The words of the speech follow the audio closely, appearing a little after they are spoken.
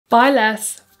Buy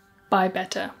less, buy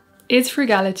better. Is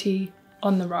frugality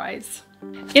on the rise?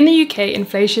 In the UK,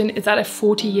 inflation is at a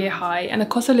 40-year high and a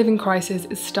cost of living crisis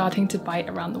is starting to bite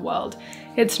around the world.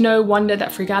 It's no wonder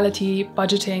that frugality,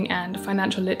 budgeting and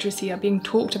financial literacy are being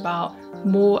talked about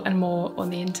more and more on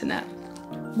the internet.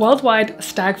 Worldwide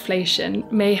stagflation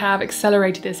may have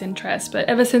accelerated this interest, but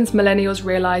ever since millennials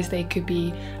realised they could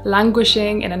be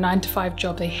languishing in a 9-to-5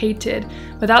 job they hated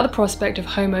without the prospect of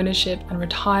home ownership and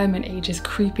retirement ages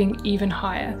creeping even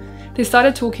higher, they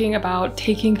started talking about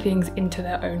taking things into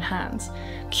their own hands.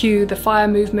 Cue the FIRE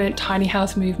movement, tiny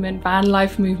house movement, van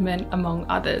life movement, among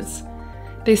others.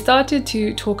 They started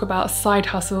to talk about side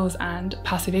hustles and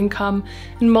passive income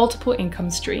and multiple income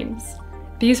streams.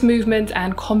 These movements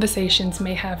and conversations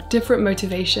may have different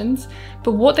motivations,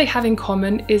 but what they have in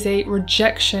common is a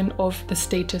rejection of the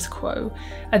status quo,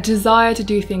 a desire to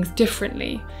do things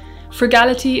differently.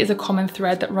 Frugality is a common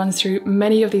thread that runs through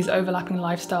many of these overlapping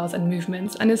lifestyles and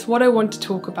movements, and it's what I want to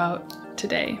talk about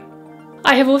today.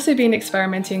 I have also been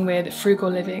experimenting with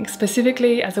frugal living,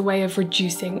 specifically as a way of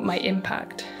reducing my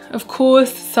impact. Of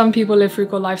course, some people live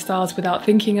frugal lifestyles without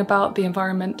thinking about the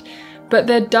environment, but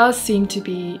there does seem to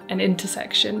be an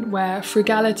intersection where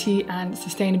frugality and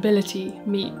sustainability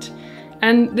meet.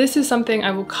 And this is something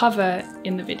I will cover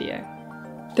in the video.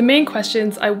 The main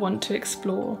questions I want to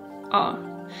explore are: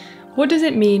 what does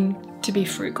it mean to be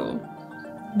frugal?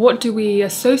 What do we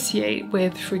associate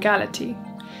with frugality?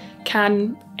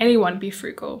 Can anyone be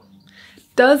frugal?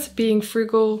 Does being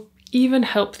frugal even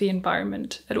help the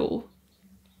environment at all?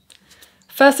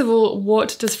 First of all,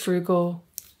 what does frugal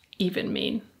even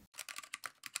mean?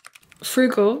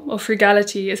 Frugal, or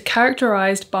frugality, is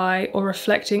characterised by or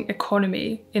reflecting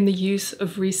economy in the use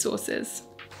of resources.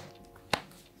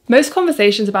 Most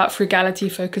conversations about frugality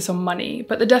focus on money,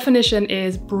 but the definition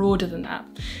is broader than that.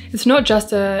 It's not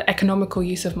just an economical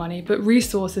use of money, but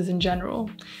resources in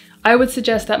general. I would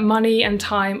suggest that money and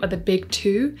time are the big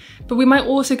two, but we might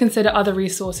also consider other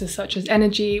resources such as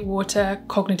energy, water,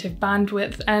 cognitive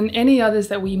bandwidth, and any others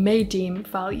that we may deem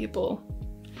valuable.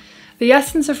 The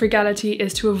essence of frugality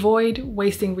is to avoid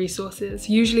wasting resources,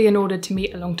 usually in order to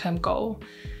meet a long-term goal.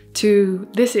 To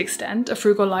this extent, a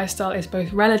frugal lifestyle is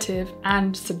both relative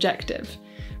and subjective.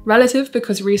 Relative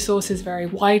because resources vary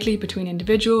widely between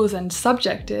individuals, and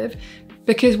subjective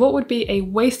because what would be a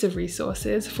waste of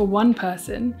resources for one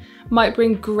person might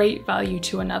bring great value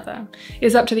to another.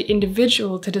 It's up to the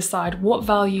individual to decide what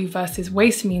value versus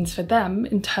waste means for them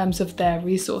in terms of their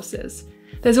resources.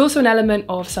 There's also an element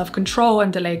of self-control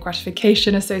and delayed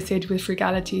gratification associated with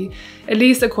frugality, at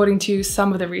least according to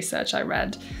some of the research I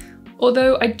read.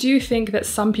 Although I do think that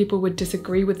some people would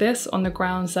disagree with this on the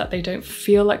grounds that they don't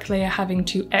feel like they are having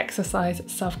to exercise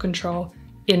self-control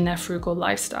in their frugal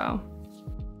lifestyle.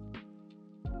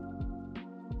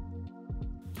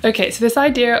 Okay, so this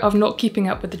idea of not keeping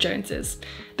up with the Joneses.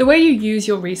 The way you use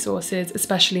your resources,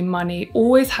 especially money,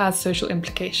 always has social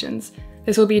implications.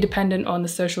 This will be dependent on the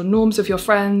social norms of your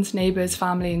friends, neighbours,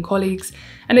 family and colleagues,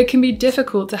 and it can be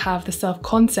difficult to have the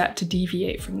self-concept to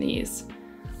deviate from these.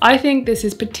 I think this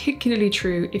is particularly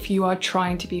true if you are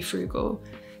trying to be frugal.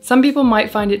 Some people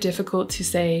might find it difficult to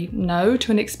say no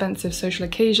to an expensive social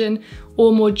occasion,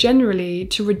 or more generally,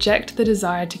 to reject the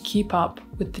desire to keep up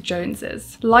with the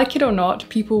Joneses. Like it or not,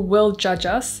 people will judge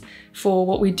us for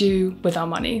what we do with our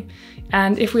money.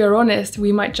 And if we are honest,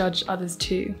 we might judge others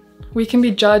too. We can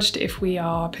be judged if we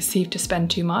are perceived to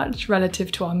spend too much relative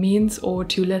to our means or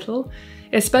too little,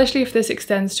 especially if this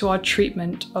extends to our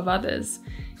treatment of others.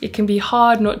 It can be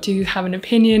hard not to have an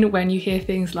opinion when you hear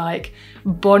things like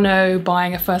Bono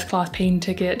buying a first-class plane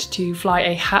ticket to fly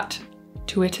a hat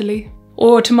to Italy,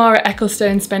 or Tamara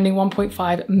Ecclestone spending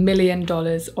 $1.5 million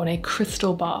on a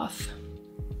crystal bath.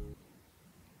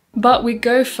 But we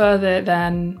go further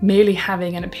than merely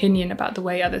having an opinion about the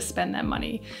way others spend their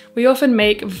money. We often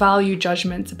make value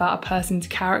judgments about a person's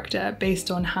character based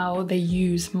on how they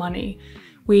use money.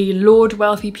 We laud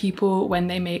wealthy people when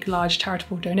they make large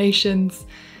charitable donations,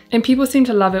 and people seem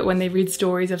to love it when they read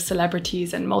stories of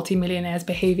celebrities and multimillionaires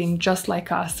behaving just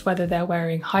like us, whether they're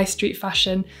wearing high street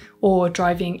fashion or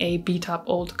driving a beat-up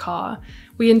old car.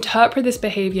 We interpret this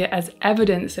behaviour as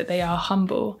evidence that they are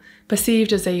humble,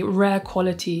 perceived as a rare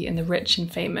quality in the rich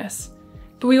and famous.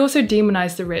 But we also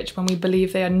demonise the rich when we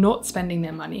believe they are not spending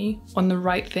their money on the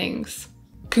right things,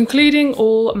 concluding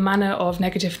all manner of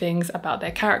negative things about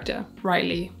their character,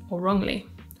 rightly or wrongly.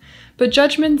 But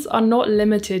judgments are not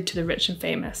limited to the rich and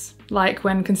famous, like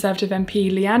when Conservative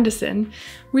MP Lee Anderson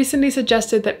recently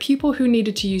suggested that people who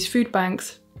needed to use food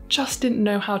banks just didn't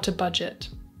know how to budget.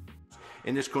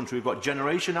 in this country. We've got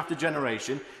generation after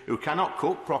generation who cannot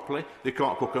cook properly, they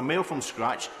can't cook a meal from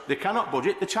scratch, they cannot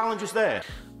budget, the challenge is there.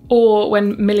 Or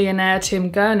when millionaire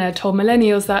Tim Gurner told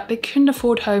millennials that they couldn't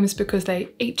afford homes because they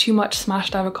ate too much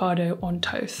smashed avocado on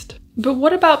toast. But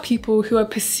what about people who are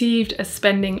perceived as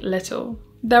spending little?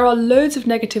 There are loads of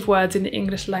negative words in the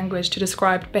English language to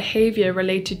describe behaviour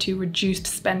related to reduced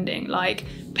spending, like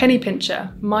penny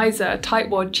pincher, miser,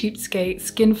 tightwad, cheapskate,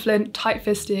 skinflint,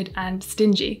 tight-fisted, and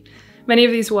stingy. Many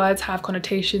of these words have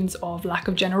connotations of lack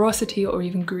of generosity or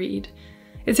even greed.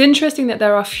 It's interesting that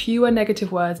there are fewer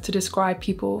negative words to describe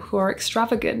people who are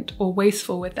extravagant or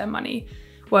wasteful with their money,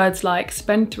 words like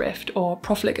spendthrift or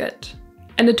profligate.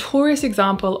 A notorious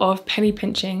example of penny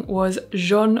pinching was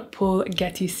Jean-Paul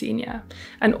Getty Sr.,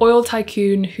 an oil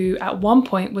tycoon who at one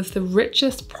point was the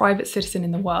richest private citizen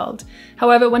in the world.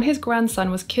 However, when his grandson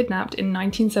was kidnapped in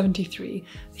 1973,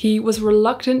 he was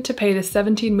reluctant to pay the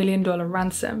 $17 million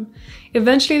ransom.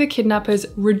 Eventually, the kidnappers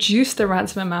reduced the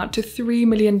ransom amount to $3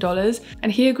 million,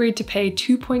 and he agreed to pay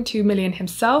 $2.2 million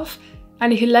himself,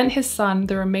 and he lent his son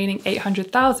the remaining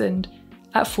 $800,000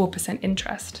 at 4%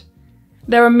 interest.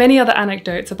 There are many other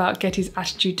anecdotes about Getty's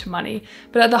attitude to money,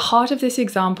 but at the heart of this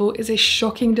example is a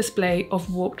shocking display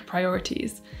of warped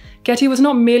priorities. Getty was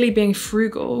not merely being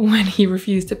frugal when he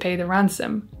refused to pay the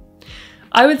ransom.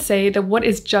 I would say that what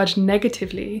is judged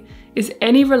negatively is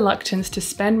any reluctance to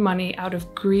spend money out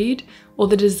of greed or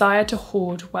the desire to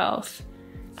hoard wealth.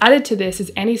 Added to this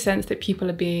is any sense that people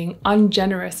are being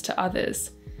ungenerous to others.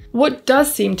 What does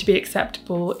seem to be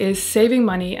acceptable is saving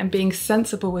money and being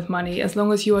sensible with money as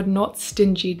long as you are not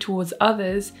stingy towards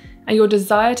others and your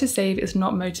desire to save is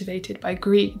not motivated by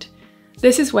greed.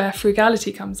 This is where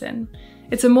frugality comes in.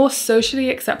 It's a more socially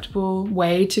acceptable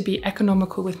way to be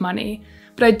economical with money,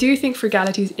 but I do think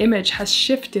frugality's image has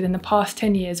shifted in the past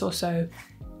 10 years or so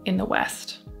in the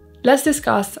West. Let's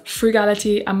discuss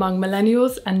frugality among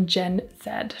millennials and Gen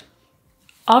Z.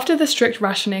 After the strict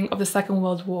rationing of the Second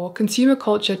World War, consumer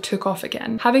culture took off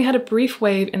again, having had a brief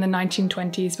wave in the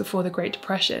 1920s before the Great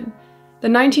Depression. The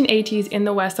 1980s in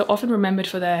the West are often remembered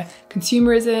for their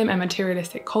consumerism and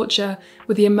materialistic culture,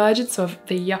 with the emergence of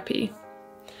the yuppie.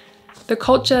 The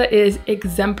culture is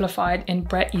exemplified in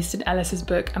Bret Easton Ellis's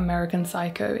book American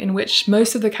Psycho, in which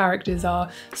most of the characters are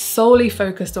solely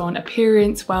focused on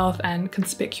appearance, wealth, and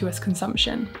conspicuous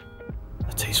consumption.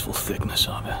 The tasteful thickness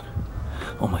of it.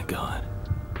 Oh my God.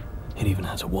 It even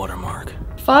has a watermark.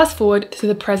 Fast forward to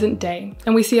the present day,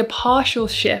 and we see a partial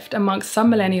shift amongst some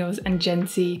millennials and Gen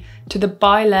Z to the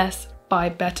buy less, buy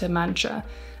better mantra,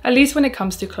 at least when it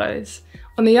comes to clothes.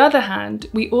 On the other hand,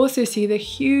 we also see the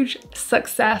huge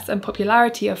success and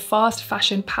popularity of fast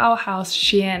fashion powerhouse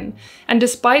Shein, and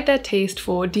despite their taste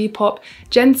for Depop,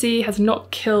 Gen Z has not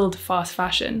killed fast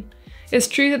fashion. It's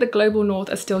true that the global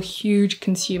north are still huge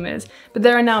consumers, but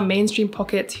there are now mainstream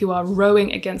pockets who are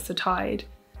rowing against the tide.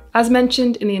 As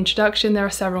mentioned in the introduction, there are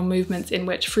several movements in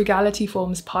which frugality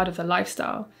forms part of the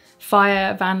lifestyle.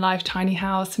 FIRE, van life, tiny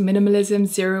house, minimalism,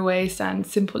 zero waste, and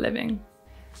simple living.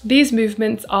 These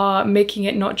movements are making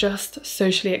it not just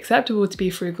socially acceptable to be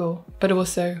frugal, but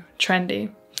also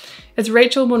trendy. As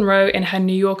Rachel Monroe in her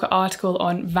New Yorker article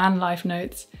on van life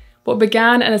notes, what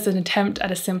began as an attempt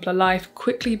at a simpler life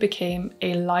quickly became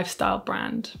a lifestyle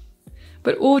brand.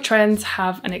 But all trends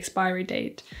have an expiry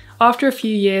date. After a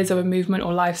few years of a movement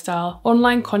or lifestyle,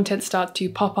 online content starts to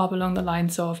pop up along the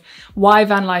lines of why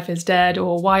van life is dead,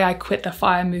 or why I quit the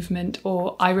FIRE movement,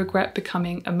 or I regret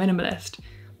becoming a minimalist.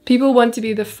 People want to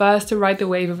be the first to ride the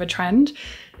wave of a trend,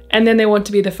 and then they want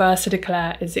to be the first to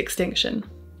declare its extinction.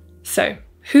 So,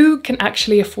 who can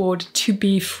actually afford to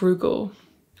be frugal?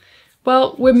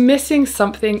 Well, we're missing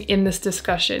something in this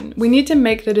discussion. We need to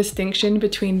make the distinction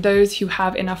between those who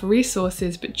have enough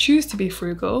resources but choose to be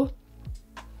frugal,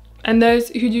 and those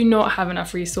who do not have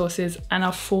enough resources and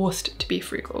are forced to be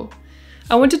frugal.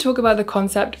 I want to talk about the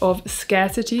concept of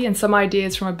scarcity and some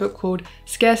ideas from a book called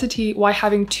Scarcity: Why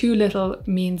Having Too Little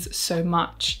Means So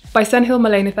Much by Senthil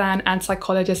Mullainathan and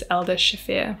psychologist Eldar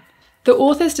Shafir. The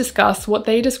authors discuss what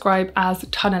they describe as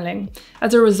tunneling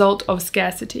as a result of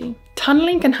scarcity.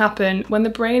 Tunneling can happen when the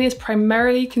brain is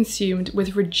primarily consumed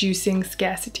with reducing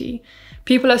scarcity.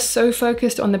 People are so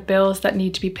focused on the bills that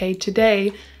need to be paid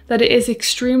today that it is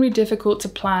extremely difficult to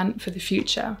plan for the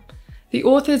future. The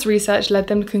authors' research led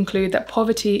them to conclude that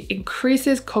poverty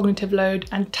increases cognitive load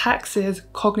and taxes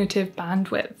cognitive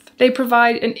bandwidth. They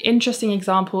provide an interesting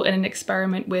example in an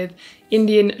experiment with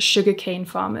Indian sugarcane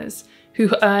farmers, who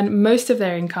earn most of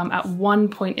their income at one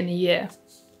point in the year,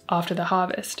 after the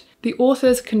harvest. The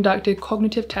authors conducted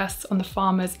cognitive tests on the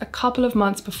farmers a couple of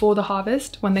months before the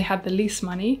harvest, when they had the least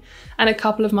money, and a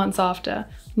couple of months after,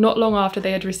 not long after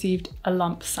they had received a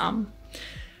lump sum.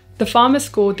 The farmers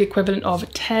scored the equivalent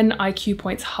of 10 IQ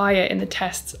points higher in the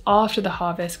tests after the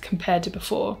harvest compared to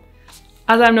before.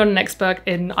 As I'm not an expert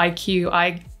in IQ,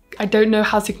 I don't know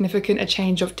how significant a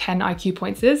change of 10 IQ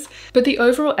points is, but the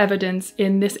overall evidence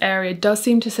in this area does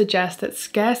seem to suggest that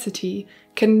scarcity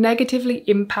can negatively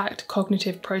impact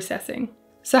cognitive processing.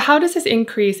 So how does this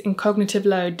increase in cognitive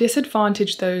load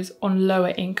disadvantage those on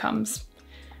lower incomes?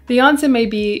 The answer may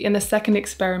be in the second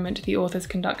experiment the authors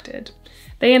conducted.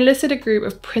 They enlisted a group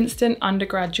of Princeton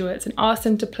undergraduates and asked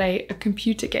them to play a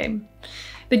computer game.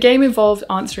 The game involved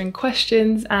answering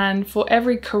questions, and for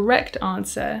every correct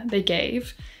answer they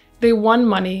gave, they won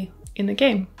money in the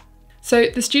game. So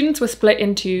the students were split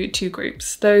into two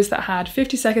groups, those that had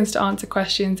 50 seconds to answer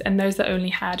questions and those that only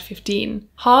had 15.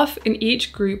 Half in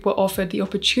each group were offered the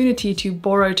opportunity to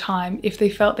borrow time if they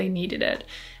felt they needed it.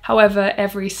 However,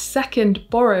 every second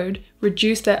borrowed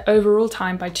reduced their overall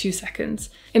time by 2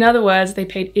 seconds. In other words, they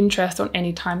paid interest on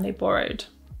any time they borrowed.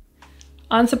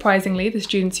 Unsurprisingly, the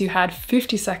students who had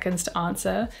 50 seconds to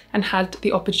answer and had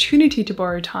the opportunity to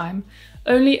borrow time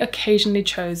only occasionally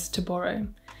chose to borrow.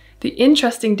 The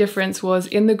interesting difference was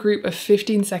in the group of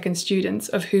 15-second students,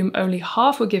 of whom only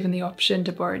half were given the option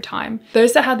to borrow time.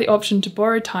 Those that had the option to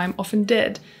borrow time often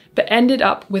did, but ended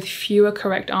up with fewer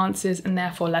correct answers and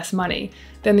therefore less money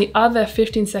than the other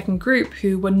 15-second group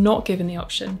who were not given the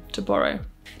option to borrow.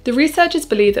 The researchers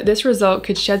believe that this result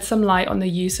could shed some light on the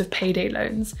use of payday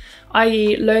loans,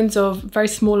 i.e. loans of very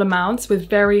small amounts with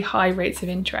very high rates of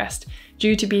interest,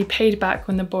 due to be paid back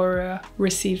when the borrower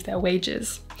received their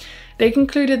wages. They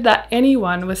concluded that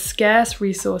anyone with scarce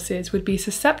resources would be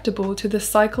susceptible to the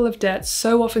cycle of debt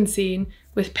so often seen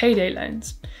with payday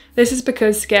loans. This is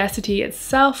because scarcity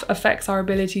itself affects our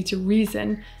ability to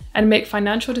reason and make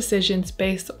financial decisions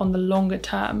based on the longer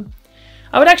term.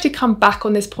 I would actually come back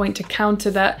on this point to counter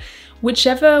that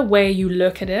whichever way you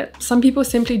look at it, some people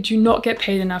simply do not get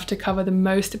paid enough to cover the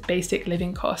most basic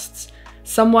living costs.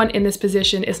 Someone in this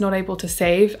position is not able to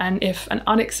save, and if an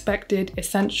unexpected,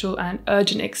 essential and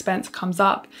urgent expense comes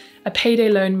up, a payday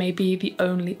loan may be the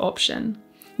only option,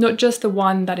 not just the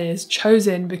one that is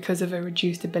chosen because of a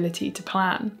reduced ability to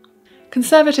plan.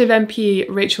 Conservative MP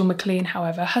Rachel McLean,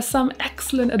 however, has some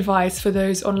excellent advice for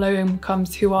those on low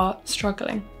incomes who are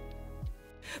struggling.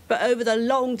 But over the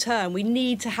long term, we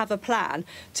need to have a plan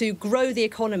to grow the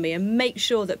economy and make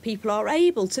sure that people are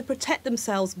able to protect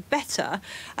themselves better,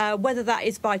 whether that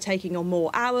is by taking on more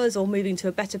hours or moving to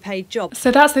a better paid job.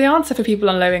 So that's the answer for people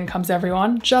on low incomes,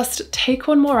 everyone. Just take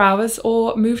on more hours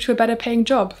or move to a better paying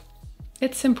job.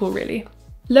 It's simple, really.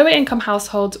 Lower income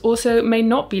households also may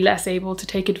not be less able to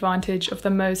take advantage of the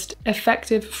most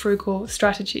effective frugal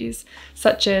strategies,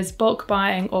 such as bulk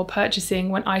buying or purchasing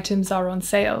when items are on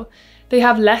sale. They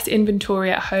have less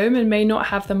inventory at home and may not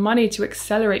have the money to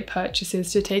accelerate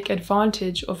purchases to take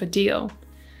advantage of a deal.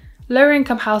 Lower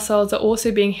income households are also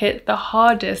being hit the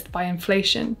hardest by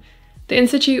inflation. The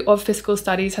Institute of Fiscal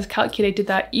Studies has calculated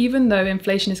that even though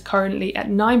inflation is currently at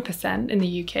 9% in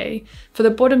the UK, for the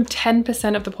bottom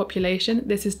 10% of the population,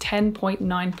 this is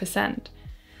 10.9%.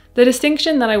 The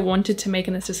distinction that I wanted to make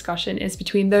in this discussion is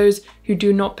between those who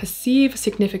do not perceive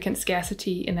significant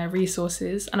scarcity in their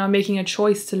resources and are making a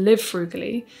choice to live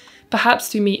frugally, perhaps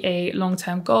to meet a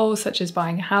long-term goal such as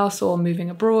buying a house or moving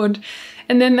abroad,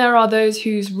 and then there are those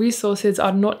whose resources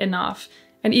are not enough,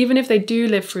 and even if they do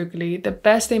live frugally, the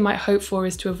best they might hope for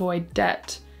is to avoid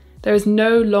debt. There is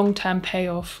no long-term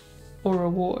payoff or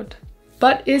reward.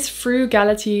 But is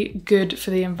frugality good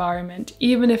for the environment,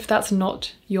 even if that's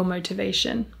not your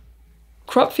motivation?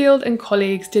 Cropfield and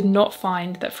colleagues did not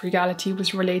find that frugality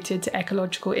was related to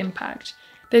ecological impact.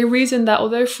 They reasoned that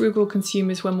although frugal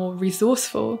consumers were more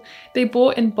resourceful, they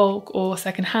bought in bulk or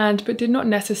secondhand but did not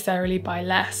necessarily buy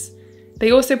less.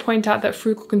 They also point out that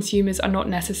frugal consumers are not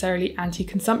necessarily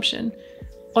anti-consumption.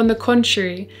 On the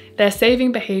contrary, their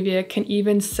saving behaviour can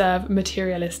even serve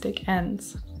materialistic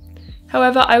ends.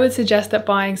 However, I would suggest that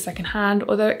buying secondhand,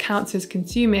 although it counts as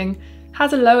consuming,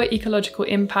 has a lower ecological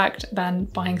impact than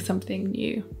buying something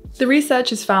new. The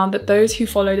researchers found that those who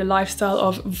followed a lifestyle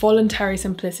of voluntary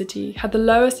simplicity had the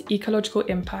lowest ecological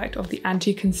impact of the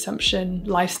anti-consumption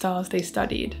lifestyles they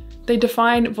studied. They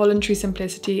define voluntary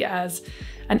simplicity as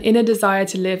an inner desire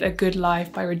to live a good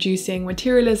life by reducing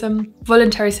materialism.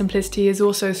 Voluntary simplicity is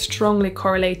also strongly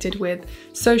correlated with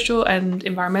social and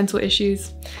environmental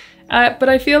issues. But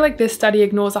I feel like this study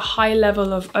ignores a high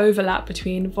level of overlap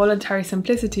between voluntary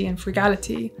simplicity and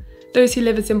frugality. Those who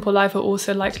live a simple life are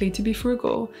also likely to be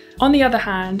frugal. On the other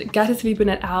hand, Gattisviben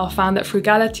et al. Found that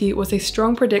frugality was a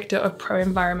strong predictor of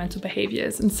pro-environmental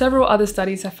behaviours, and several other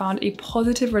studies have found a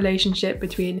positive relationship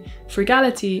between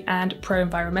frugality and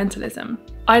pro-environmentalism.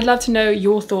 I'd love to know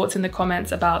your thoughts in the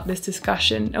comments about this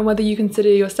discussion and whether you consider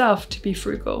yourself to be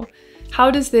frugal.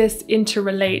 How does this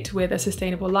interrelate with a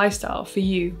sustainable lifestyle for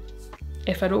you,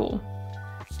 if at all?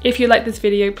 If you like this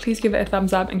video, please give it a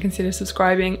thumbs up and consider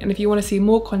subscribing. And if you want to see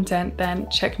more content, then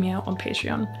check me out on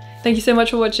Patreon. Thank you so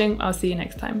much for watching. I'll see you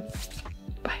next time.